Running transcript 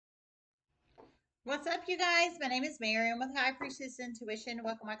What's up, you guys? My name is Mary. I'm with High Priestess Intuition.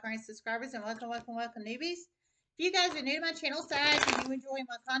 Welcome, my current subscribers, and welcome, newbies. If you guys are new to my channel, Sag, and you enjoy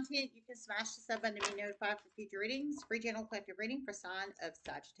my content, you can smash the sub button to be notified for future readings. Free general collective reading for sign of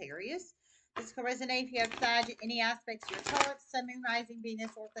Sagittarius. This can resonate if you have Sag in any aspects of your chart. Sun, Moon, Rising,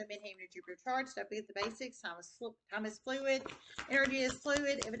 Venus, Ortho, Midheaven, or Jupiter charts. Don't forget the basics. Time is fluid. Energy is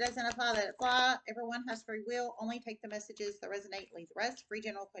fluid. If it doesn't apply, let it fly. Everyone has free will. Only take the messages that resonate. Leave the rest. Free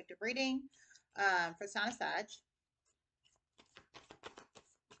general collective reading for sign of Sag.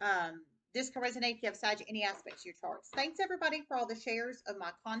 Um, this can resonate if you have Sag any aspects of your charts. Thanks everybody for all the shares of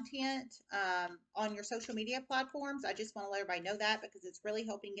my content on your social media platforms. I just want to let everybody know that because it's really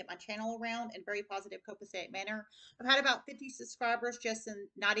helping get my channel around in a very positive, copacetic manner. I've had about 50 subscribers just in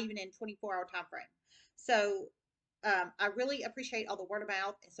not even in 24-hour time frame. So I really appreciate all the word of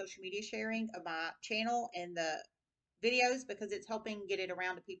mouth and social media sharing of my channel and the videos because it's helping get it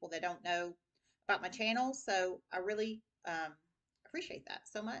around to people that don't know about my channel. So I really appreciate that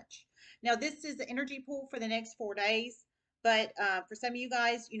so much. Now, this is the energy pool for the next 4 days. But for some of you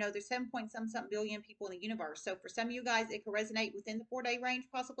guys, there's 7 point something billion people in the universe. So for some of you guys, it can resonate within the 4 day range,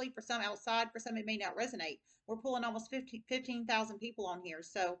 possibly. For some outside, for some, it may not resonate. We're pulling almost 15,000 people on here.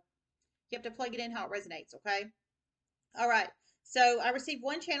 So you have to plug it in how it resonates, okay? All right. So I received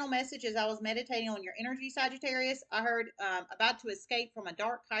one channel message as I was meditating on your energy, Sagittarius. I heard about to escape from a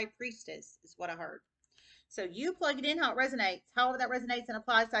dark high priestess is what I heard. So you plug it in how it resonates, however that resonates and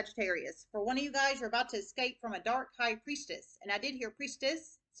applies, Sagittarius. For one of you guys, you're about to escape from a dark high priestess. And I did hear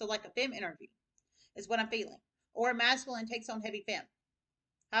priestess, so like a femme energy is what I'm feeling. Or masculine takes on heavy femme,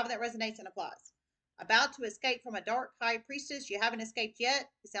 however that resonates and applies. About to escape from a dark high priestess. You haven't escaped yet.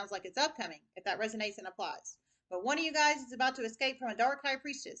 It sounds like it's upcoming if that resonates and applies. But one of you guys is about to escape from a dark high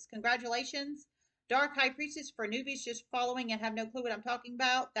priestess. Congratulations. Dark high priestess for newbies just following and have no clue what I'm talking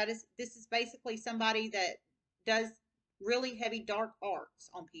about. This is basically somebody that does really heavy dark arts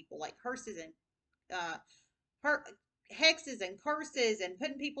on people, like curses and uh, her hexes and curses and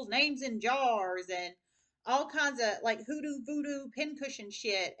putting people's names in jars and all kinds of like hoodoo voodoo pincushion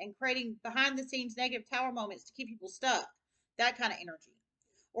shit and creating behind the scenes negative tower moments to keep people stuck. That kind of energy.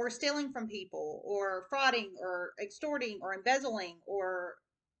 Or stealing from people or frauding or extorting or embezzling or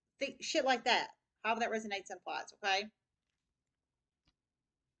shit like that. However that resonates and applies, okay?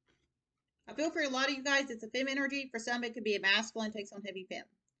 I feel for a lot of you guys it's a femme energy. For some it could be a masculine, takes on heavy femme.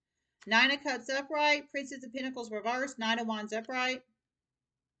 Nine of Cups upright, Princess of Pentacles reversed, Nine of Wands upright.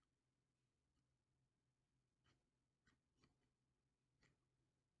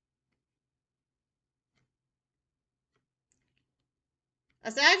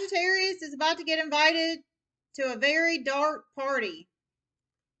 A Sagittarius is about to get invited to a very dark party,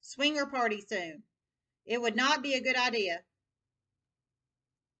 swinger party soon. It would not be a good idea.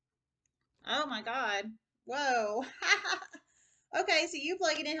 Oh my God. Whoa. Okay, so you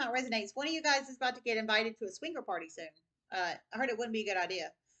plug it in how it resonates. One of you guys is about to get invited to a swinger party soon. I heard it wouldn't be a good idea.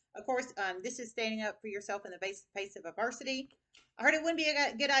 Of course, this is standing up for yourself in the face of adversity. I heard it wouldn't be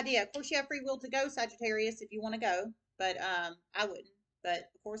a good idea. Of course, you have free will to go, Sagittarius, if you want to go, but I wouldn't. But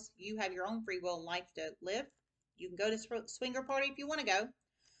of course, you have your own free will in life to live. You can go to swinger party if you want to go.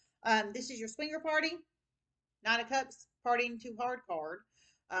 This is your swinger party. Nine of Cups, partying too hard card.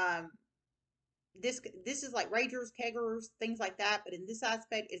 Um, this is like ragers, keggers, things like that. But in this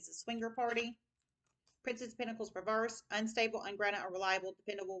aspect, it's a swinger party. Princess of Pentacles reverse, unstable, ungrounded, unreliable,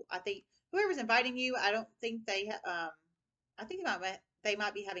 dependable. I think whoever's inviting you, I don't think I think they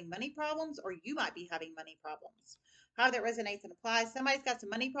might be having money problems, or you might be having money problems. How that resonates and applies. Somebody's got some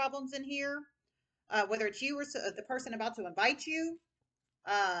money problems in here, whether it's you or the person about to invite you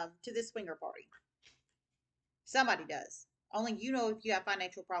to this swinger party. Somebody does. Only you know if you have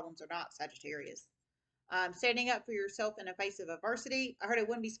financial problems or not, Sagittarius. Standing up for yourself in the face of adversity. I heard it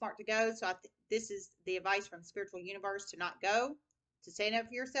wouldn't be smart to go, so this is the advice from spiritual universe to not go, to stand up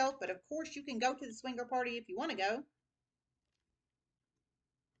for yourself. But of course, you can go to the swinger party if you want to go.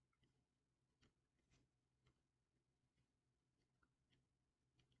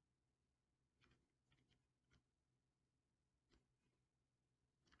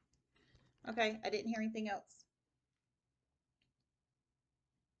 Okay, I didn't hear anything else.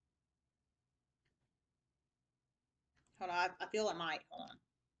 Hold on, I feel I might. Hold on.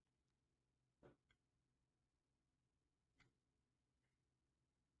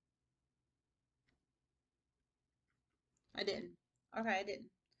 I didn't. Okay, I didn't.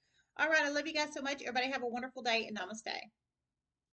 All right, I love you guys so much. Everybody have a wonderful day and namaste.